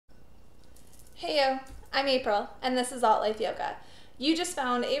Heyo, I'm April, and this is Alt Life Yoga. You just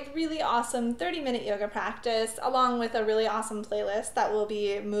found a really awesome 30-minute yoga practice along with a really awesome playlist that we'll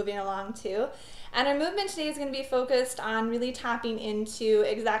be moving along to. And our movement today is going to be focused on really tapping into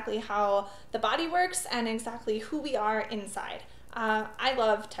exactly how the body works and exactly who we are inside. I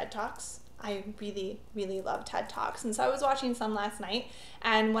love TED Talks. I really love TED Talks. And so I was watching some last night,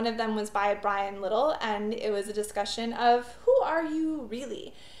 and one of them was by Brian Little, and it was a discussion of who are you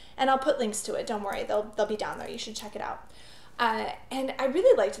really? And I'll put links to it, don't worry, they'll be down there, you should check it out. And I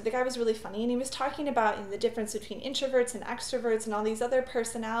really liked it. The guy was really funny, and he was talking about the difference between introverts and extroverts and all these other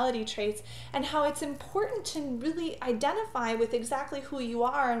personality traits, and how it's important to really identify with exactly who you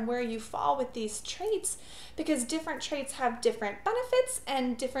are and where you fall with these traits, because different traits have different benefits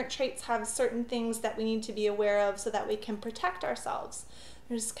and different traits have certain things that we need to be aware of so that we can protect ourselves.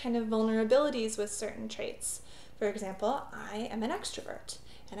 There's kind of vulnerabilities with certain traits. For example, I am an extrovert,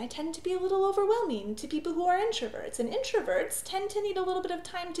 and I tend to be a little overwhelming to people who are introverts. And introverts tend to need a little bit of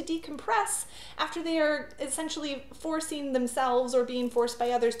time to decompress after they are essentially forcing themselves or being forced by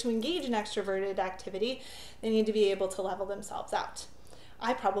others to engage in extroverted activity. They need to be able to level themselves out.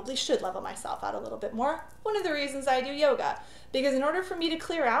 I probably should level myself out a little bit more. One of the reasons I do yoga, because in order for me to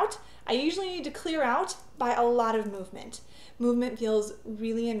clear out, I usually need to clear out by a lot of movement. Movement feels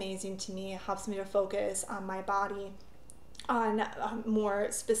really amazing to me. It helps me to focus on my body, on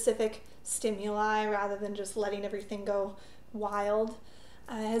more specific stimuli rather than just letting everything go wild.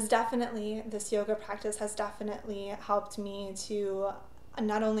 This yoga practice has definitely helped me to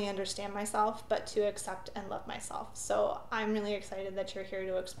not only understand myself, but to accept and love myself. So I'm really excited that you're here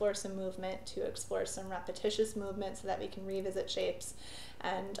to explore some movement, to explore some repetitious movement so that we can revisit shapes.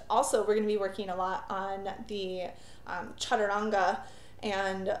 And also we're going to be working a lot on the Chaturanga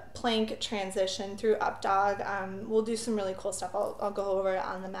and plank transition through up dog. We'll do some really cool stuff. I'll go over it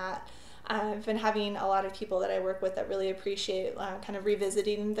on the mat. I've been having a lot of people that I work with that really appreciate kind of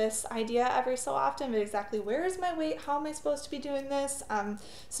revisiting this idea every so often, but exactly where is my weight? How am I supposed to be doing this?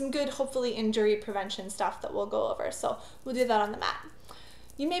 Some good, hopefully, injury prevention stuff that we'll go over. So we'll do that on the mat.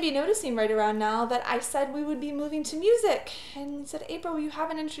 You may be noticing right around now that I said we would be moving to music, and you said, April, you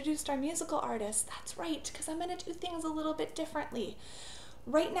haven't introduced our musical artist. That's right, because I'm going to do things a little bit differently.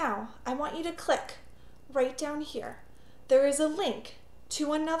 Right now, I want you to click right down here. There is a link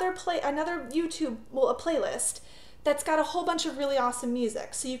to another YouTube a playlist that's got a whole bunch of really awesome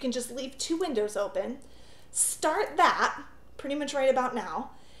music. So you can just leave two windows open, start that pretty much right about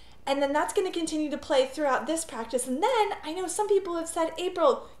now, and then that's going to continue to play throughout this practice. And then I know some people have said,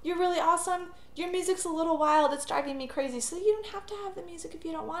 April, you're really awesome. Your music's a little wild. It's driving me crazy. So you don't have to have the music if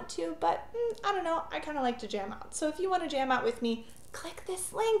you don't want to, but I don't know. I kind of like to jam out. So if you want to jam out with me, click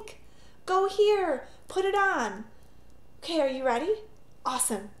this link. Go here. Put it on. Okay, are you ready?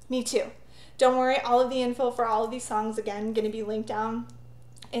 Awesome. Me too. Don't worry. All of the info for all of these songs, again, going to be linked down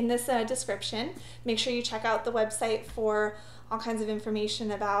in this description. Make sure you check out the website for all kinds of information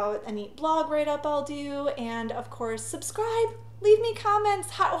about a neat blog write-up I'll do, and of course subscribe, leave me comments.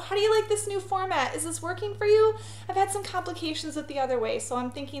 How do you like this new format? Is this working for you? I've had some complications with the other way, so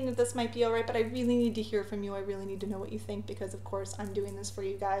I'm thinking that this might be all right, but I really need to hear from you. I really need to know what you think, because of course I'm doing this for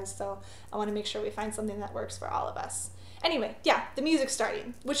you guys, so I want to make sure we find something that works for all of us. Anyway, yeah, the music's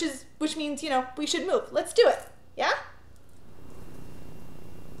starting, which means, we should move. Let's do it. Yeah?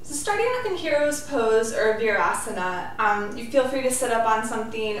 So starting off in hero's pose or virasana, you feel free to sit up on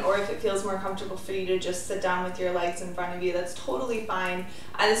something, or if it feels more comfortable for you to just sit down with your legs in front of you, that's totally fine.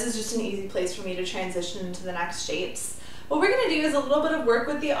 This is just an easy place for me to transition into the next shapes. What we're going to do is a little bit of work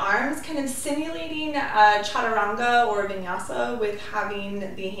with the arms, kind of simulating chaturanga or vinyasa with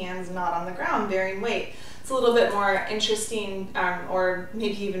having the hands not on the ground, bearing weight. It's a little bit more interesting, or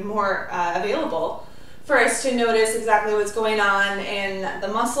maybe even more available for us to notice exactly what's going on in the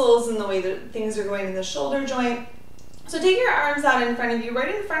muscles and the way that things are going in the shoulder joint. So take your arms out in front of you,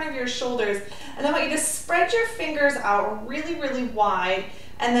 right in front of your shoulders, and I want you to spread your fingers out really wide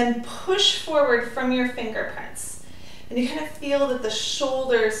and then push forward from your fingerprints. And you kind of feel that the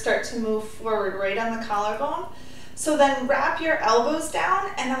shoulders start to move forward right on the collarbone. So then wrap your elbows down,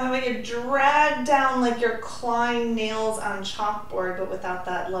 and I want you to drag down like you're clawing nails on chalkboard, but without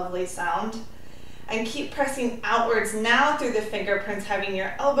that lovely sound. And keep pressing outwards now through the fingerprints, having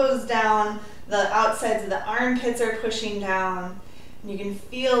your elbows down, the outsides of the armpits are pushing down. And you can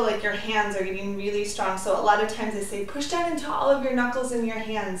feel like your hands are getting really strong. So a lot of times I say push down into all of your knuckles in your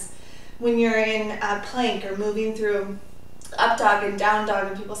hands when you're in a plank or moving through up dog and down dog,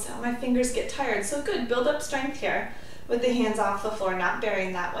 and people say, oh, my fingers get tired. So good, build up strength here with the hands off the floor, not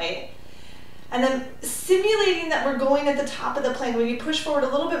bearing that weight. And then simulating that we're going at the top of the plank, when you push forward a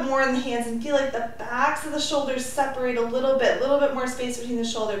little bit more in the hands and feel like the backs of the shoulders separate a little bit more space between the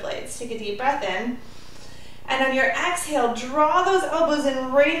shoulder blades. Take a deep breath in. And on your exhale, draw those elbows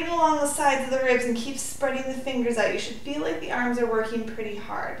in right in along the sides of the ribs and keep spreading the fingers out. You should feel like the arms are working pretty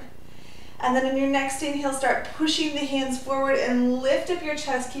hard. And then in your next inhale, start pushing the hands forward and lift up your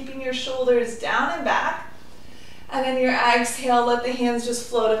chest, keeping your shoulders down and back. And then your exhale, let the hands just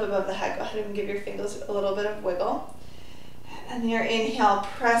float up above the head. Go ahead and give your fingers a little bit of wiggle. And your inhale,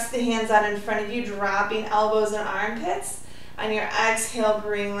 press the hands out in front of you, dropping elbows and armpits. On your exhale,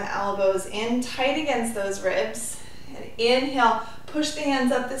 bring the elbows in tight against those ribs. And inhale, push the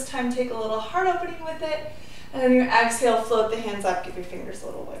hands up. This time, take a little heart opening with it. And on your exhale, float the hands up. Give your fingers a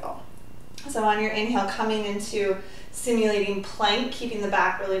little wiggle. So on your inhale, coming into simulating plank, keeping the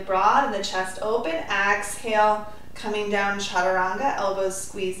back really broad and the chest open. Exhale, coming down Chaturanga, elbows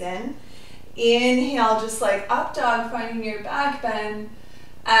squeeze in. Inhale, just like up dog, finding your back bend.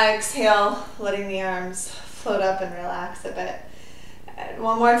 Exhale, letting the arms float up and relax a bit. And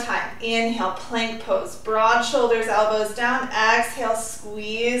one more time. Inhale, plank pose. Broad shoulders, elbows down. Exhale,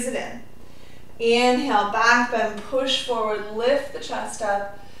 squeeze it in. Inhale, back bend, push forward, lift the chest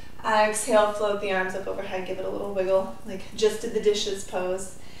up. Exhale, float the arms up overhead. Give it a little wiggle, like just did the dishes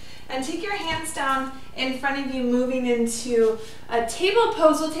pose. And take your hands down in front of you, moving into a table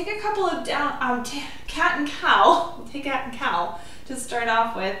pose. We'll take a couple of down, cat and cow. We'll take cat and cow to start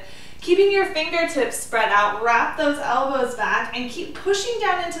off with. Keeping your fingertips spread out, wrap those elbows back, and keep pushing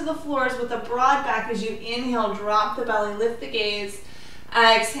down into the floors with a broad back as you inhale, drop the belly, lift the gaze.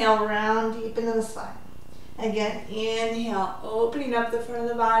 Exhale, round deep into the spine. Again, inhale, opening up the front of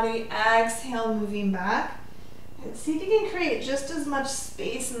the body. Exhale, moving back. And see if you can create just as much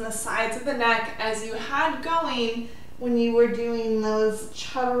space in the sides of the neck as you had going when you were doing those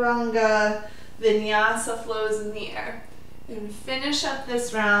Chaturanga vinyasa flows in the air. And finish up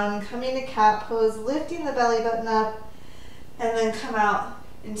this round, coming to cat pose, lifting the belly button up, and then come out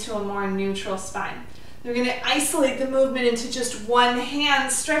into a more neutral spine. You're going to isolate the movement into just one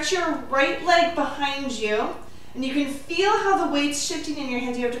hand. Stretch your right leg behind you, and you can feel how the weight's shifting in your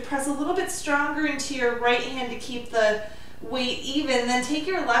hands. You have to press a little bit stronger into your right hand to keep the weight even. Then take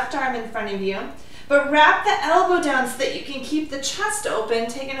your left arm in front of you, but wrap the elbow down so that you can keep the chest open.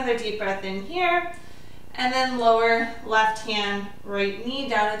 Take another deep breath in here, and then lower left hand, right knee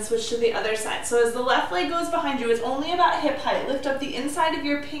down, and switch to the other side. So as the left leg goes behind you, it's only about hip height. Lift up the inside of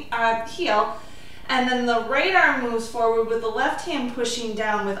your heel, and then the right arm moves forward with the left hand pushing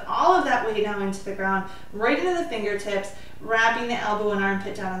down with all of that weight down into the ground, right into the fingertips, wrapping the elbow and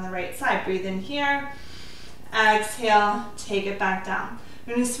armpit down on the right side. Breathe in here. Exhale, take it back down.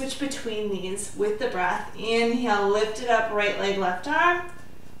 We're going to switch between these with the breath. Inhale, lift it up, right leg, left arm.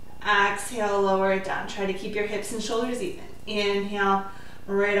 Exhale, lower it down. Try to keep your hips and shoulders even. Inhale,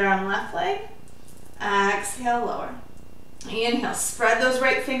 right arm, left leg. Exhale, lower. Inhale, spread those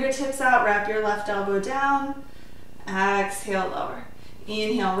right fingertips out, wrap your left elbow down. Exhale, lower.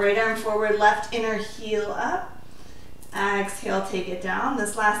 Inhale, right arm forward, left inner heel up. Exhale, take it down.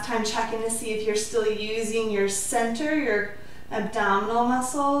 This last time, check in to see if you're still using your center, your abdominal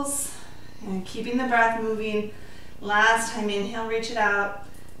muscles, and keeping the breath moving. Last time, inhale, reach it out.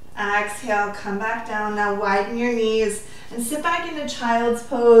 Exhale, come back down. Now widen your knees and sit back into child's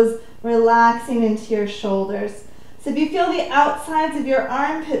pose, relaxing into your shoulders. So if you feel the outsides of your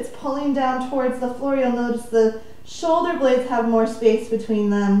armpits pulling down towards the floor, you'll notice the shoulder blades have more space between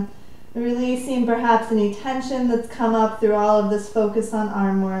them, releasing perhaps any tension that's come up through all of this focus on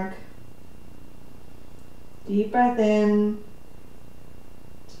arm work. Deep breath in,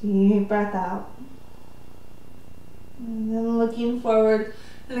 deep breath out. And then looking forward,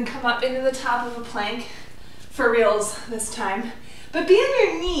 and then come up into the top of a plank for reals this time. But be on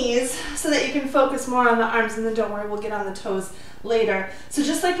your knees so that you can focus more on the arms, and then don't worry, we'll get on the toes later. So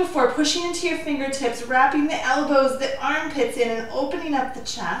just like before, pushing into your fingertips, wrapping the elbows, the armpits in, and opening up the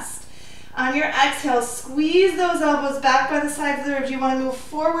chest. On your exhale, squeeze those elbows back by the sides of the ribs. You want to move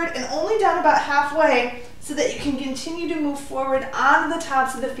forward and only down about halfway so that you can continue to move forward onto the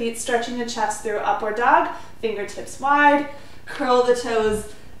tops of the feet, stretching the chest through upward dog, fingertips wide, curl the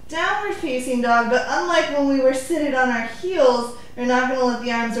toes, downward facing dog. But unlike when we were seated on our heels, you're not going to let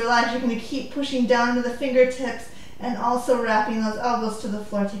the arms relax. You're going to keep pushing down to the fingertips and also wrapping those elbows to the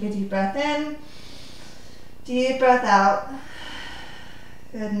floor. Take a deep breath in, deep breath out.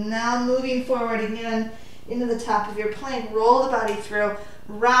 Good. Now moving forward again into the top of your plank. Roll the body through.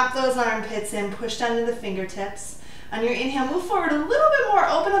 Wrap those armpits in. Push down to the fingertips. On your inhale, move forward a little bit more.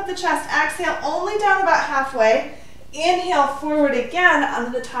 Open up the chest. Exhale, only down about halfway. Inhale, forward again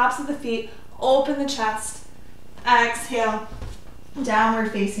onto the tops of the feet. Open the chest. Exhale,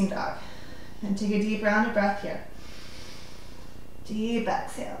 downward facing dog. And take a deep round of breath here. Deep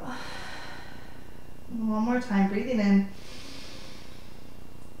exhale. One more time, breathing in.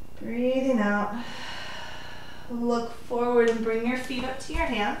 Breathing out. Look forward and bring your feet up to your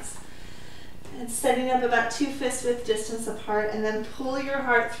hands. And setting up about 2 fists width distance apart, and then pull your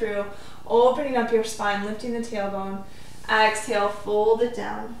heart through, opening up your spine, lifting the tailbone. Exhale, fold it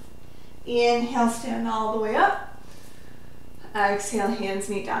down. Inhale, stand all the way up. Exhale, hands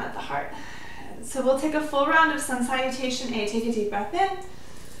meet down at the heart. So we'll take a full round of sun salutation A. Take a deep breath in.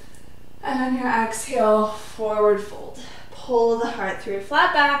 And on your exhale, forward fold. Pull the heart through,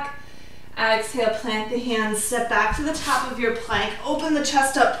 flat back. Exhale, plant the hands, step back to the top of your plank, open the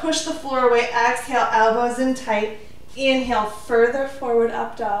chest up, push the floor away. Exhale, elbows in tight. Inhale, further forward,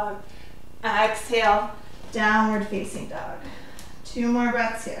 up dog. Exhale, downward facing dog. 2 more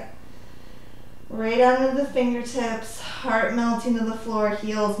breaths here. Right under the fingertips, heart melting to the floor,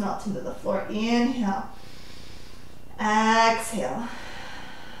 heels melting to the floor. Inhale. Exhale.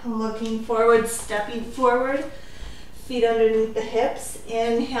 Looking forward, stepping forward, feet underneath the hips.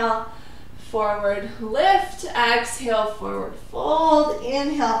 Inhale, forward lift. Exhale, forward fold.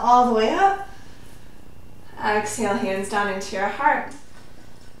 Inhale, all the way up. Exhale, hands down into your heart.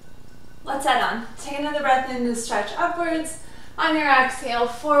 Let's head on. Take another breath in to stretch upwards. On your exhale,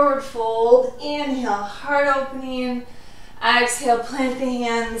 forward fold. Inhale, heart opening. Exhale, plant the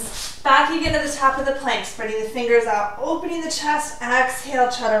hands. Back again to the top of the plank, spreading the fingers out, opening the chest. Exhale,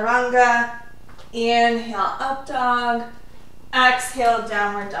 Chaturanga. Inhale, up dog. Exhale,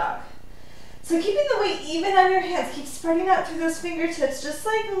 downward dog. So keeping the weight even on your hands, keep spreading out through those fingertips, just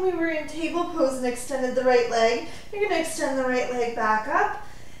like when we were in table pose and extended the right leg. You're going to extend the right leg back up,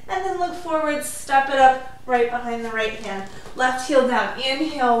 and then look forward, step it up right behind the right hand. Left heel down.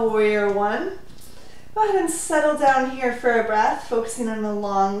 Inhale, warrior one. Go ahead and settle down here for a breath, focusing on a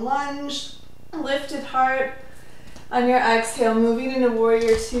long lunge, lifted heart. On your exhale, moving into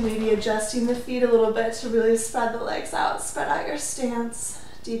warrior two, maybe adjusting the feet a little bit to really spread the legs out, spread out your stance.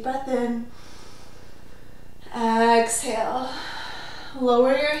 Deep breath in. Exhale.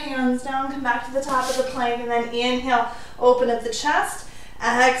 Lower your hands down, come back to the top of the plank, and then inhale, open up the chest.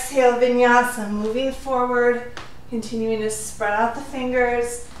 Exhale, vinyasa, moving forward, continuing to spread out the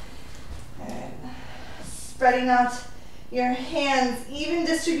fingers. And spreading out your hands, even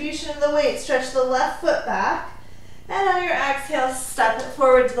distribution of the weight. Stretch the left foot back. And on your exhale, step it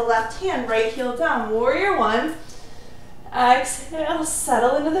forward to the left hand, right heel down. Warrior one. Exhale,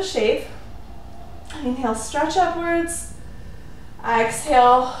 settle into the shape. Inhale, stretch upwards.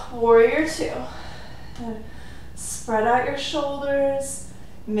 Exhale, warrior two. And spread out your shoulders.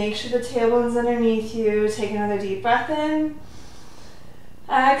 Make sure the tailbone's underneath you. Take another deep breath in.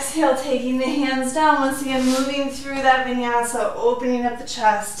 Exhale, taking the hands down. Once again, moving through that vinyasa, opening up the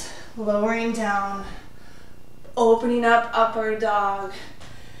chest, lowering down, opening up upward dog.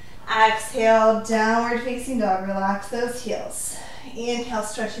 Exhale, downward facing dog. Relax those heels. Inhale,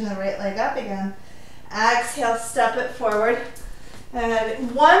 stretching the right leg up again. Exhale, step it forward.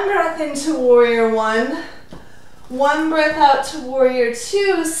 And one breath into warrior one. One breath out to warrior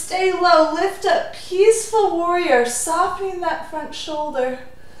two. Stay low, lift up, peaceful warrior, softening that front shoulder.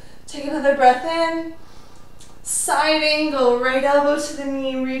 Take another breath in. Side angle, right elbow to the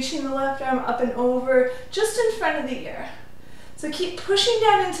knee, reaching the left arm up and over, just in front of the ear. So keep pushing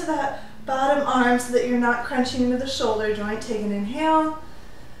down into that bottom arm so that you're not crunching into the shoulder joint. Take an inhale.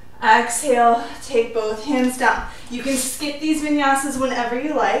 Exhale, take both hands down. You can skip these vinyasas whenever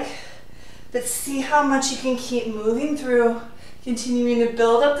you like, but see how much you can keep moving through, continuing to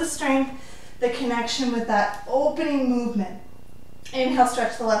build up the strength, the connection with that opening movement. Inhale,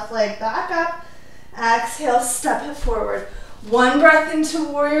 stretch the left leg back up. Exhale, step it forward. One breath into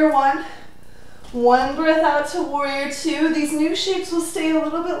warrior one. One breath out to warrior two. These new shapes will stay a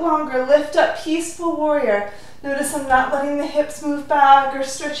little bit longer. Lift up, peaceful warrior. Notice I'm not letting the hips move back or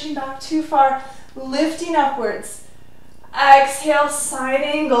stretching back too far. Lifting upwards. Exhale, side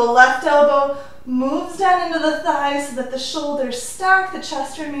angle. Left elbow moves down into the thighs so that the shoulders stack, the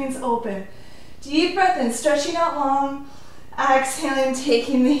chest remains open. Deep breath in, stretching out long. Exhaling,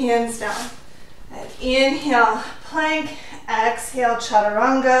 taking the hands down. And inhale, plank. Exhale,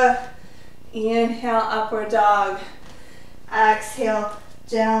 chaturanga. Inhale, upward dog. Exhale,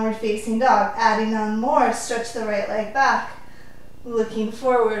 downward facing dog. Adding on more, stretch the right leg back. Looking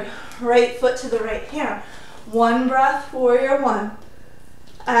forward, right foot to the right hand. One breath, warrior one.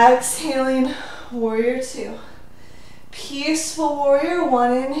 Exhaling, warrior two. Peaceful warrior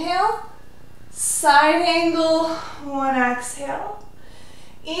one, inhale. Side angle, one exhale.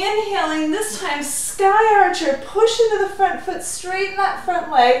 Inhaling, this time sky archer, push into the front foot, straighten that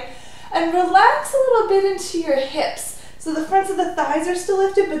front leg, and relax a little bit into your hips. So the fronts of the thighs are still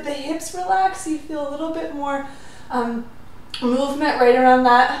lifted, but the hips relax, so you feel a little bit more movement right around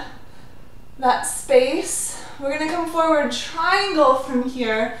that space. We're gonna come forward, triangle from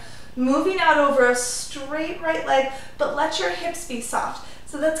here, moving out over a straight right leg, but let your hips be soft.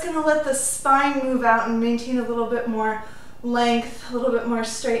 So that's gonna let the spine move out and maintain a little bit more length, a little bit more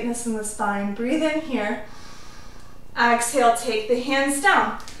straightness in the spine. Breathe in here. Exhale, take the hands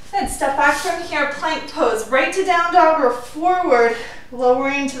down. Good, step back from here, plank pose, right to down dog or forward,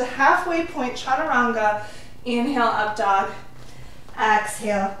 lowering to the halfway point, chaturanga. Inhale, up dog.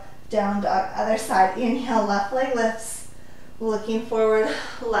 Exhale, down dog. Other side, inhale, left leg lifts. Looking forward,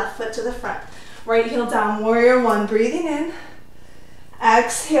 left foot to the front. Right heel down, warrior one, breathing in.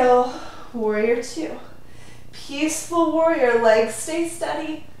 Exhale, warrior two. Peaceful warrior, legs stay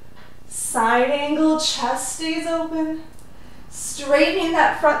steady. Side angle, chest stays open. Straightening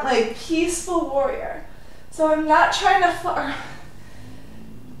that front leg, peaceful warrior. So I'm not trying to,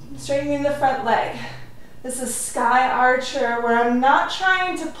 straightening the front leg. This is sky archer, where I'm not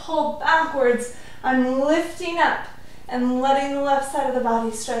trying to pull backwards. I'm lifting up and letting the left side of the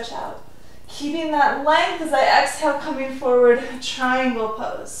body stretch out. Keeping that length as I exhale, coming forward, triangle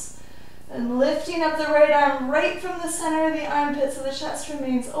pose. And lifting up the right arm right from the center of the armpit so the chest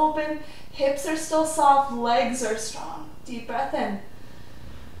remains open. Hips are still soft, legs are strong. Deep breath in.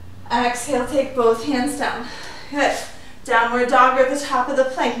 Exhale, take both hands down. Good. Downward dog at the top of the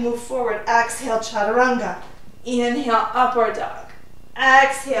plank. Move forward. Exhale, chaturanga. Inhale, upward dog.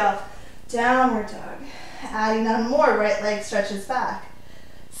 Exhale, downward dog. Adding on more, right leg stretches back.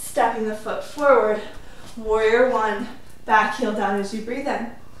 Stepping the foot forward. Warrior one. Back heel down as you breathe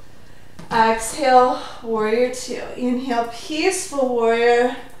in. Exhale, warrior two. Inhale, peaceful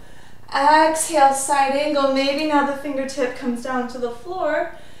warrior. Exhale, side angle. Maybe now the fingertip comes down to the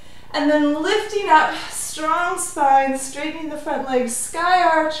floor. And then lifting up, strong spine, straightening the front legs, sky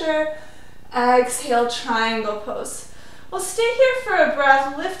archer. Exhale, triangle pose. We'll stay here for a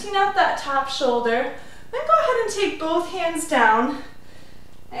breath, lifting up that top shoulder. Then go ahead and take both hands down.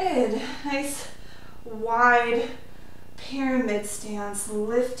 Good. Nice, wide pyramid stance,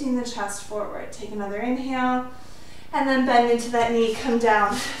 lifting the chest forward. Take another inhale, and then bend into that knee, come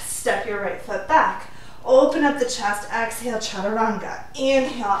down. Step your right foot back. Open up the chest, exhale, chaturanga.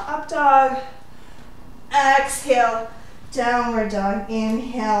 Inhale, up dog. Exhale, downward dog.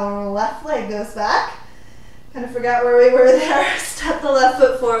 Inhale, left leg goes back. Kind of forgot where we were there. Step the left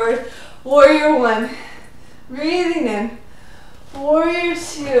foot forward. Warrior one. Breathing in. Warrior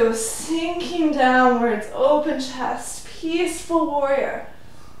two, sinking downwards, open chest, peaceful warrior.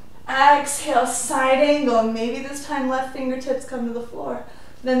 Exhale, side angle. Maybe this time left fingertips come to the floor.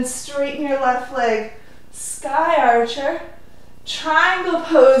 Then straighten your left leg. Sky archer. Triangle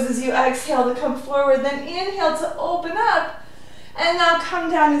pose as you exhale to come forward. Then inhale to open up. And now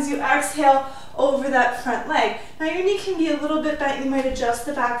come down as you exhale over that front leg. Now your knee can be a little bit bent. You might adjust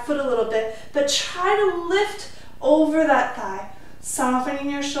the back foot a little bit. But try to lift over that thigh.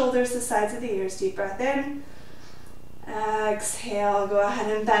 Softening your shoulders, the sides of the ears. Deep breath in. Exhale. Go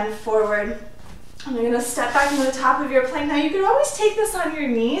ahead and bend forward. And you're going to step back into the top of your plank. Now you can always take this on your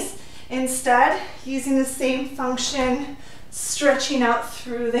knees instead, using the same function, stretching out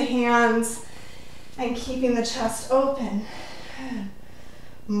through the hands and keeping the chest open.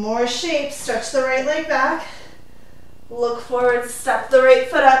 More shape. Stretch the right leg back. Look forward, step the right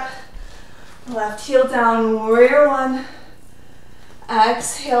foot up. Left heel down, warrior one.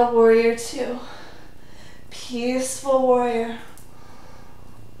 Exhale, warrior two. Peaceful warrior.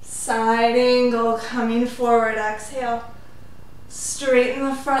 Side angle, coming forward, exhale. Straighten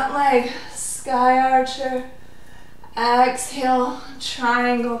the front leg, sky archer. Exhale,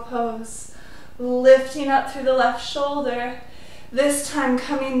 triangle pose. Lifting up through the left shoulder. This time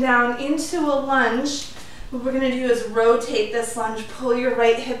coming down into a lunge. What we're gonna do is rotate this lunge, pull your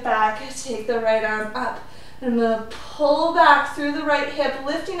right hip back, take the right arm up. And I'm gonna pull back through the right hip,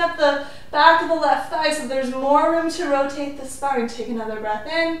 lifting up the back of the left thigh so there's more room to rotate the spine. Take another breath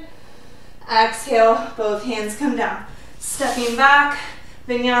in. Exhale, both hands come down. Stepping back,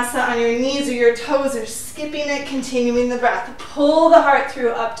 vinyasa on your knees or your toes or skipping it, continuing the breath. Pull the heart through,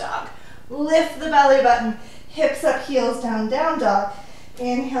 up dog. Lift the belly button, hips up, heels down, down dog.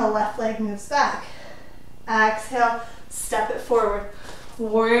 Inhale, left leg moves back. Exhale, step it forward.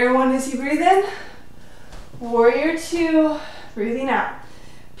 Warrior one as you breathe in. Warrior two, breathing out.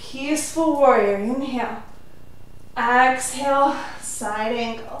 Peaceful warrior, inhale. Exhale, side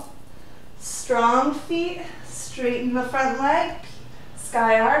angle. Strong feet, straighten the front leg.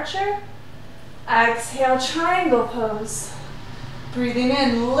 Sky archer. Exhale, triangle pose. Breathing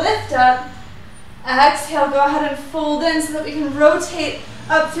in, lift up. Exhale, go ahead and fold in so that we can rotate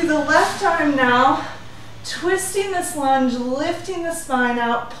up through the left arm now. Twisting this lunge, lifting the spine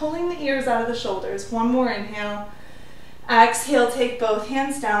out, pulling the ears out of the shoulders. One more inhale. Exhale, take both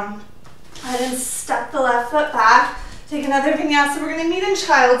hands down. And step the left foot back. Take another vinyasa. We're going to meet in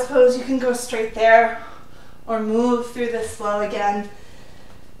child's pose. You can go straight there or move through this flow again.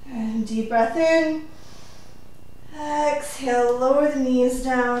 And deep breath in. Exhale, lower the knees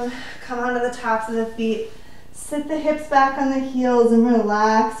down. Come onto the tops of the feet. Sit the hips back on the heels and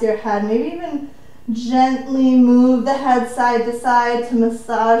relax your head. Maybe even gently move the head side to side to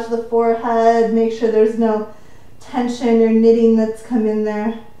massage the forehead. Make sure there's no tension or knitting that's come in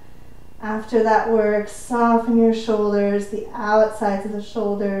there. After that work, soften your shoulders, the outsides of the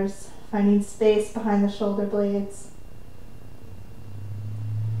shoulders, finding space behind the shoulder blades.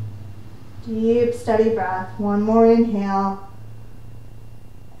 Deep, steady breath. One more inhale.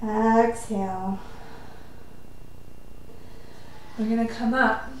 Exhale. We're going to come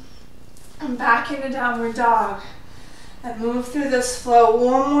up and back into downward dog and move through this flow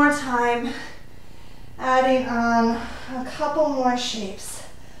one more time, adding on a couple more shapes.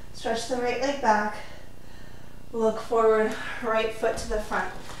 Stretch the right leg back, look forward, right foot to the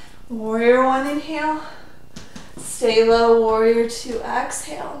front. Warrior one, inhale, stay low. Warrior two,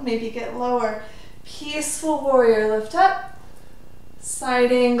 exhale, maybe get lower. Peaceful warrior, lift up,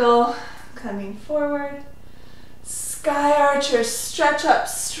 side angle, coming forward. Sky archer, stretch up,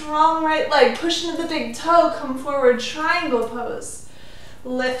 strong right leg, push into the big toe, come forward, triangle pose.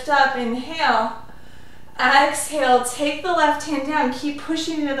 Lift up, inhale. Exhale, take the left hand down, keep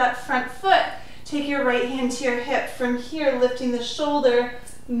pushing into that front foot. Take your right hand to your hip. From here, lifting the shoulder,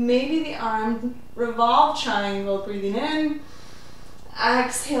 maybe the arm, revolve triangle, breathing in.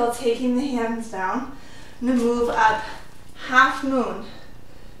 Exhale, taking the hands down. And then move up, half moon.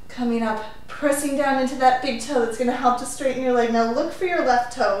 Coming up, pressing down into that big toe. That's going to help to straighten your leg. Now look for your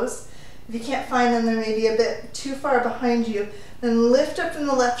left toes. If you can't find them, they're maybe a bit too far behind you. Then lift up from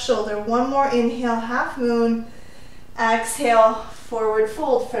the left shoulder. One more inhale, half moon. Exhale, forward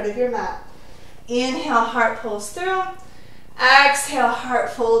fold, front of your mat. Inhale, heart pulls through. Exhale, heart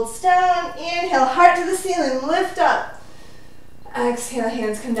folds down. Inhale, heart to the ceiling, lift up. Exhale,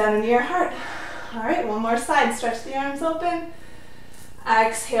 hands come down into your heart. All right, one more side. Stretch the arms open.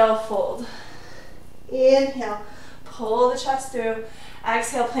 Exhale, fold. Inhale, pull the chest through.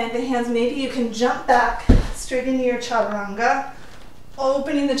 Exhale, plant the hands. Maybe you can jump back straight into your chaturanga,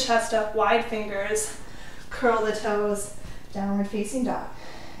 opening the chest up, wide fingers, curl the toes, downward facing dog.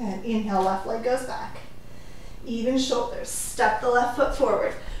 And inhale, left leg goes back. Even shoulders, step the left foot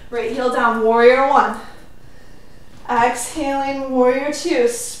forward. Right heel down, warrior one. Exhaling, warrior two,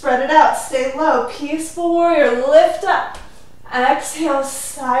 spread it out, stay low. Peaceful warrior, lift up. Exhale,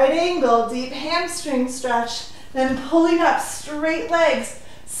 side angle, deep hamstring stretch. Then pulling up, straight legs.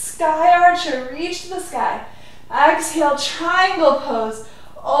 Sky archer, reach to the sky. Exhale, triangle pose.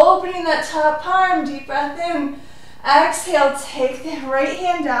 Opening that top arm, deep breath in. Exhale, take the right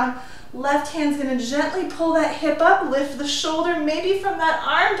hand down. Left hand's gonna gently pull that hip up, lift the shoulder, maybe from that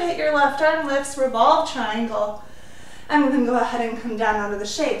armpit, your left arm lifts, revolve triangle. And then go ahead and come down out of the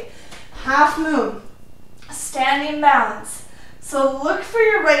shape. Half moon, standing balance. So look for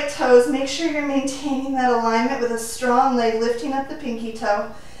your right toes, make sure you're maintaining that alignment with a strong leg, lifting up the pinky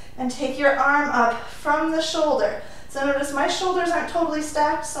toe, and take your arm up from the shoulder. So notice my shoulders aren't totally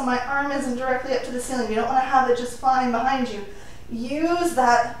stacked, so my arm isn't directly up to the ceiling. You don't want to have it just flying behind you. Use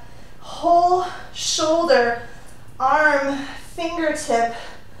that whole shoulder, arm, fingertip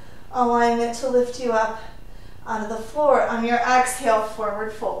alignment to lift you up onto the floor. On your exhale,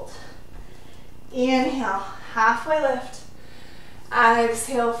 forward fold. Inhale, halfway lift.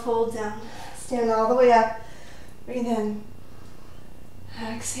 Exhale, fold down. Stand all the way up. Breathe in.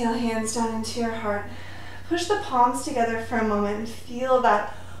 Exhale, hands down into your heart. Push the palms together for a moment and feel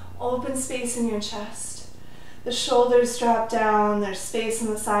that open space in your chest. The shoulders drop down, there's space on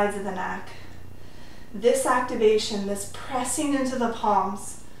the sides of the neck. This activation, this pressing into the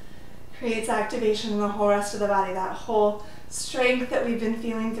palms, creates activation in the whole rest of the body, that whole strength that we've been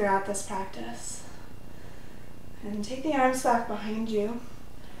feeling throughout this practice. And take the arms back behind you.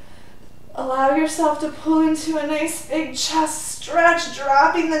 Allow yourself to pull into a nice big chest stretch,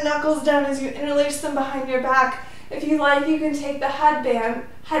 dropping the knuckles down as you interlace them behind your back. If you like, you can take the head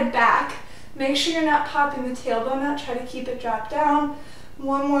back. Make sure you're not popping the tailbone out. Try to keep it dropped down.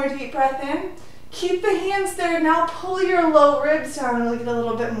 One more deep breath in. Keep the hands there. Now pull your low ribs down and we'll get a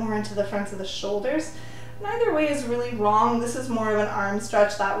little bit more into the fronts of the shoulders. Neither way is really wrong. This is more of an arm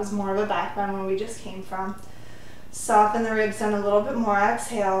stretch. That was more of a back bend where we just came from. Soften the ribs down a little bit more.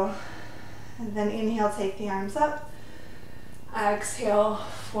 Exhale. And then inhale, take the arms up. Exhale,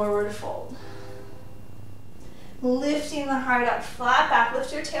 forward fold. Lifting the heart up, flat back.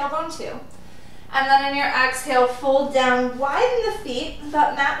 Lift your tailbone too. And then on your exhale, fold down, widen the feet,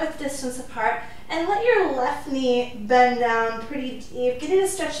 about mat width distance apart, and let your left knee bend down pretty deep. Getting a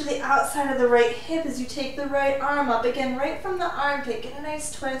stretch to the outside of the right hip as you take the right arm up. Again, right from the armpit. Get a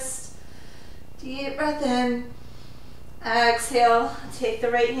nice twist. Deep breath in. Exhale. Take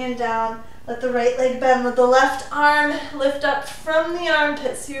the right hand down. Let the right leg bend. Let the left arm lift up from the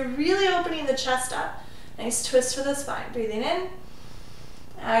armpit. So you're really opening the chest up. Nice twist for the spine. Breathing in.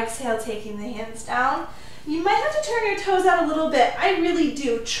 Exhale, taking the hands down. You might have to turn your toes out a little bit. I really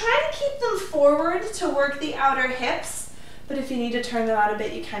do. Try to keep them forward to work the outer hips, but if you need to turn them out a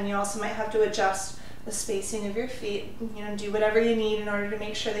bit, you can. You also might have to adjust the spacing of your feet. You know, do whatever you need in order to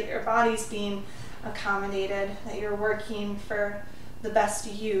make sure that your body's being accommodated, that you're working for the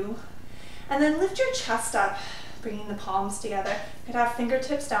best you. And then lift your chest up, bringing the palms together. You could have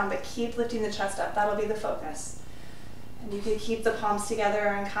fingertips down, but keep lifting the chest up. That'll be the focus. And you could keep the palms together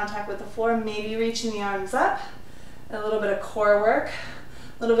or in contact with the floor, maybe reaching the arms up. A little bit of core work,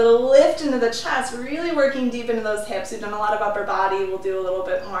 a little bit of lift into the chest, really working deep into those hips. We've done a lot of upper body. We'll do a little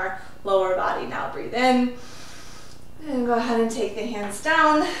bit more lower body now. Breathe in. And go ahead and take the hands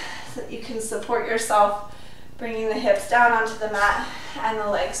down so that you can support yourself, bringing the hips down onto the mat and the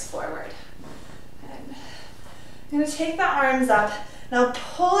legs forward. And I'm going to take the arms up. Now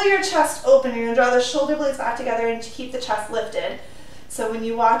pull your chest open. You're going to draw the shoulder blades back together and keep the chest lifted. So when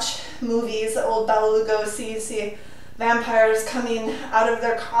you watch movies, old Bela Lugosi, you see vampires coming out of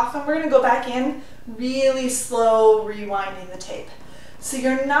their coffin. We're going to go back in, really slow, rewinding the tape. So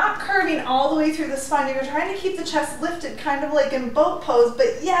you're not curving all the way through the spine. You're trying to keep the chest lifted, kind of like in boat pose.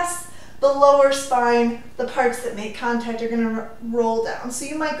 But yes, the lower spine, the parts that make contact, are going to roll down. So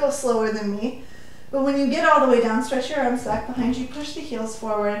you might go slower than me. But when you get all the way down, stretch your arms back behind you, push the heels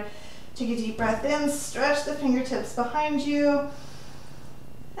forward, take a deep breath in, stretch the fingertips behind you,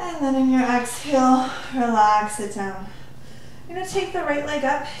 and then in your exhale, relax it down. You're going to take the right leg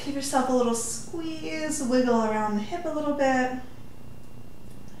up, give yourself a little squeeze, wiggle around the hip a little bit,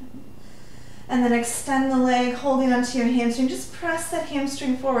 and then extend the leg, holding onto your hamstring. Just press that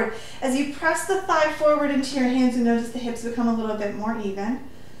hamstring forward. As you press the thigh forward into your hands, you notice the hips become a little bit more even.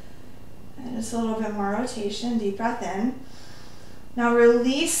 And just a little bit more rotation, deep breath in. Now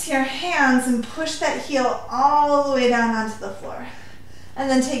release your hands and push that heel all the way down onto the floor. And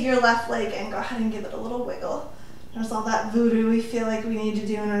then take your left leg and go ahead and give it a little wiggle. There's all that voodoo we feel like we need to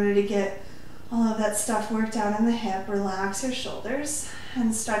do in order to get all of that stuff worked out in the hip. Relax your shoulders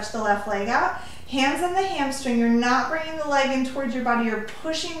and stretch the left leg out. Hands on the hamstring. You're not bringing the leg in towards your body. You're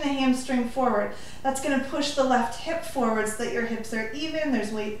pushing the hamstring forward. That's going to push the left hip forward so that your hips are even.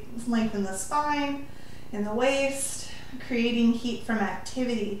 There's length in the spine, in the waist, creating heat from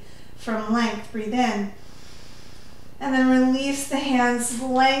activity, from length. Breathe in. And then release the hands.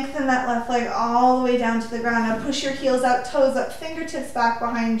 Lengthen that left leg all the way down to the ground. Now push your heels out, toes up, fingertips back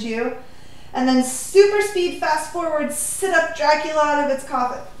behind you. And then super speed, fast forward, sit up Dracula out of its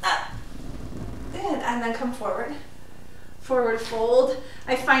coffin. Up. Good. And then come forward. Forward fold.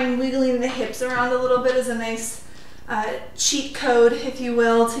 I find wiggling the hips around a little bit is a nice cheat code, if you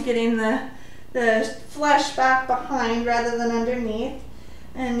will, to getting the flesh back behind rather than underneath.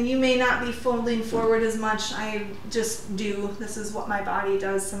 And you may not be folding forward as much. I just do. This is what my body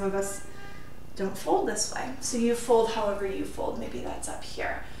does. Some of us don't fold this way. So you fold however you fold. Maybe that's up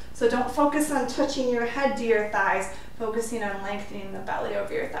here. So don't focus on touching your head to your thighs, focusing on lengthening the belly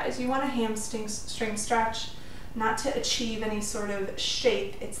over your thighs. You want a hamstring stretch, not to achieve any sort of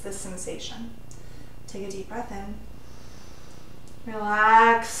shape. It's the sensation. Take a deep breath in.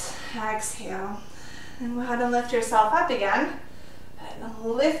 Relax. Exhale. And go ahead and lift yourself up again. And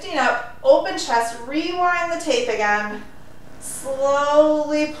lifting up, open chest, rewind the tape again.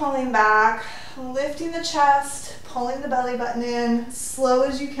 Slowly pulling back, lifting the chest, pulling the belly button in, slow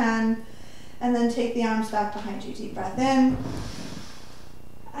as you can, and then take the arms back behind you. Deep breath in.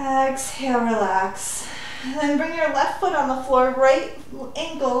 Exhale, relax. And then bring your left foot on the floor, right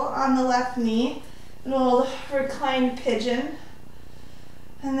ankle on the left knee, an old reclined pigeon.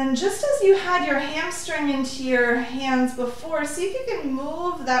 And then just as you had your hamstring into your hands before, see if you can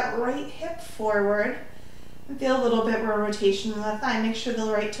move that right hip forward. And feel a little bit more rotation in the thigh. Make sure the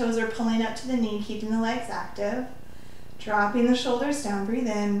right toes are pulling up to the knee, keeping the legs active. Dropping the shoulders down, breathe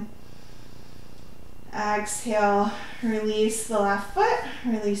in. Exhale, release the left foot,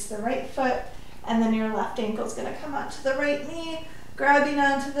 release the right foot. And then your left ankle is going to come onto the right knee, grabbing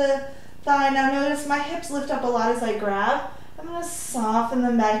onto the thigh. Now notice my hips lift up a lot as I grab. I'm going to soften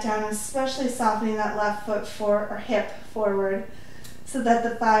them back down, especially softening that left foot or hip forward so that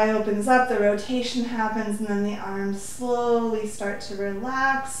the thigh opens up, the rotation happens, and then the arms slowly start to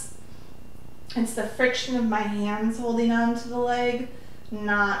relax. It's the friction of my hands holding on to the leg,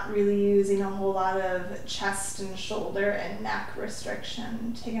 not really using a whole lot of chest and shoulder and neck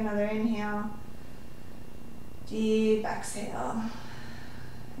restriction. Take another inhale. Deep exhale.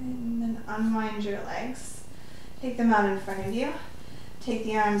 And then unwind your legs. Take them out in front of you. Take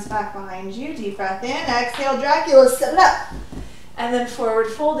the arms back behind you. Deep breath in. Exhale, Dracula, sit it up. And then forward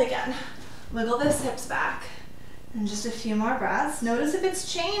fold again. Wiggle the hips back. And just a few more breaths. Notice if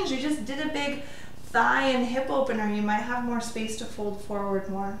it's changed. You just did a big thigh and hip opener. You might have more space to fold forward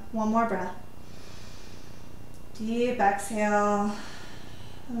more. One more breath. Deep exhale.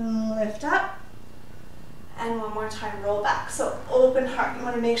 Lift up. And one more time, roll back. So open heart. You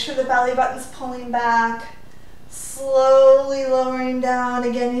want to make sure the belly button's pulling back. Slowly lowering down.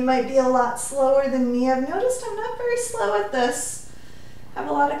 Again, you might be a lot slower than me. I've noticed I'm not very slow at this. I have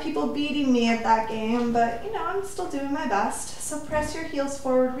a lot of people beating me at that game, but you know, I'm still doing my best. So press your heels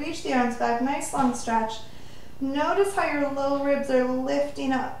forward, reach the arms back, nice long stretch. Notice how your low ribs are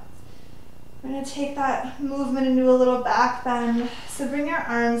lifting up. We're going to take that movement into a little back bend. So bring your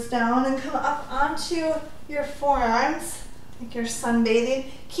arms down and come up onto your forearms, like you're sunbathing.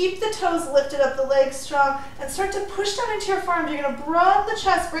 Keep the toes lifted up, the legs strong, and start to push down into your forearms. You're going to broaden the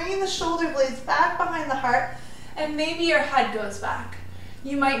chest, bringing the shoulder blades back behind the heart, and maybe your head goes back.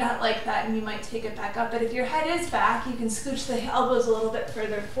 You might not like that, and you might take it back up, but if your head is back, you can scooch the elbows a little bit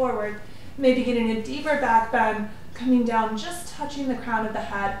further forward, maybe getting a deeper back bend, coming down, just touching the crown of the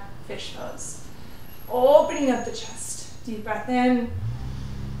head, fish pose. Opening up the chest. Deep breath in.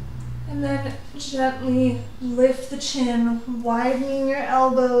 And then gently lift the chin, widening your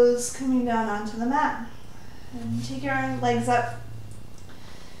elbows, coming down onto the mat. And take your legs up.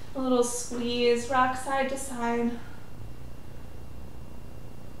 A little squeeze, rock side to side.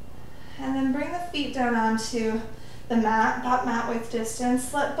 And then bring the feet down onto the mat, about mat width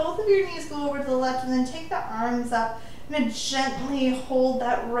distance. Let both of your knees go over to the left, and then take the arms up. And then gently hold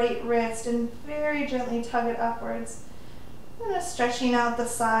that right wrist and very gently tug it upwards. And then stretching out the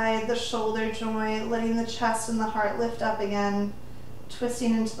side, the shoulder joint, letting the chest and the heart lift up again.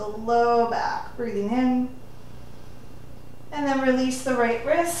 Twisting into the low back, breathing in. And then release the right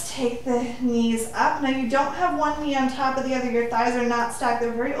wrist, take the knees up. Now you don't have one knee on top of the other. Your thighs are not stacked,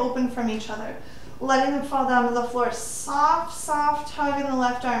 they're very open from each other. Letting them fall down to the floor. Soft, soft tug in the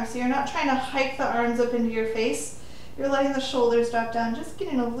left arm. So you're not trying to hike the arms up into your face. You're letting the shoulders drop down, just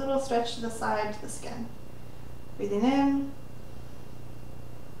getting a little stretch to the side, to the skin. Breathing in.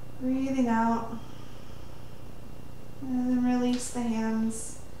 Breathing out. And then release the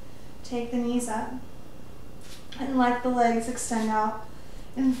hands. Take the knees up. And let the legs extend out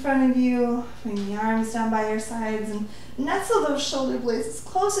in front of you. Bring the arms down by your sides and nestle those shoulder blades as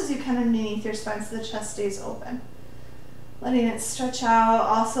close as you can underneath your spine so the chest stays open. Letting it stretch out,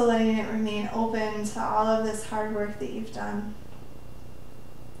 also letting it remain open to all of this hard work that you've done.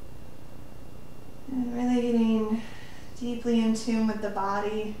 And really getting deeply in tune with the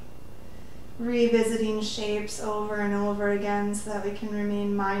body, revisiting shapes over and over again so that we can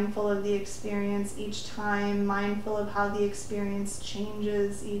remain mindful of the experience each time, mindful of how the experience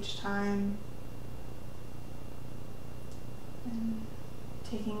changes each time. And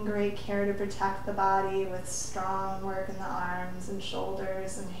taking great care to protect the body with strong work in the arms and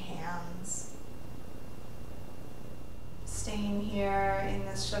shoulders and hands. Staying here in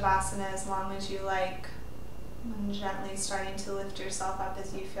this Shavasana as long as you like, and gently starting to lift yourself up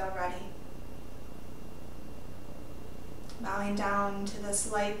as you feel ready. Bowing down to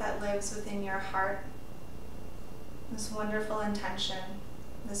this light that lives within your heart, this wonderful intention,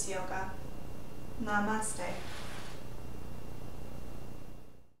 this yoga. Namaste.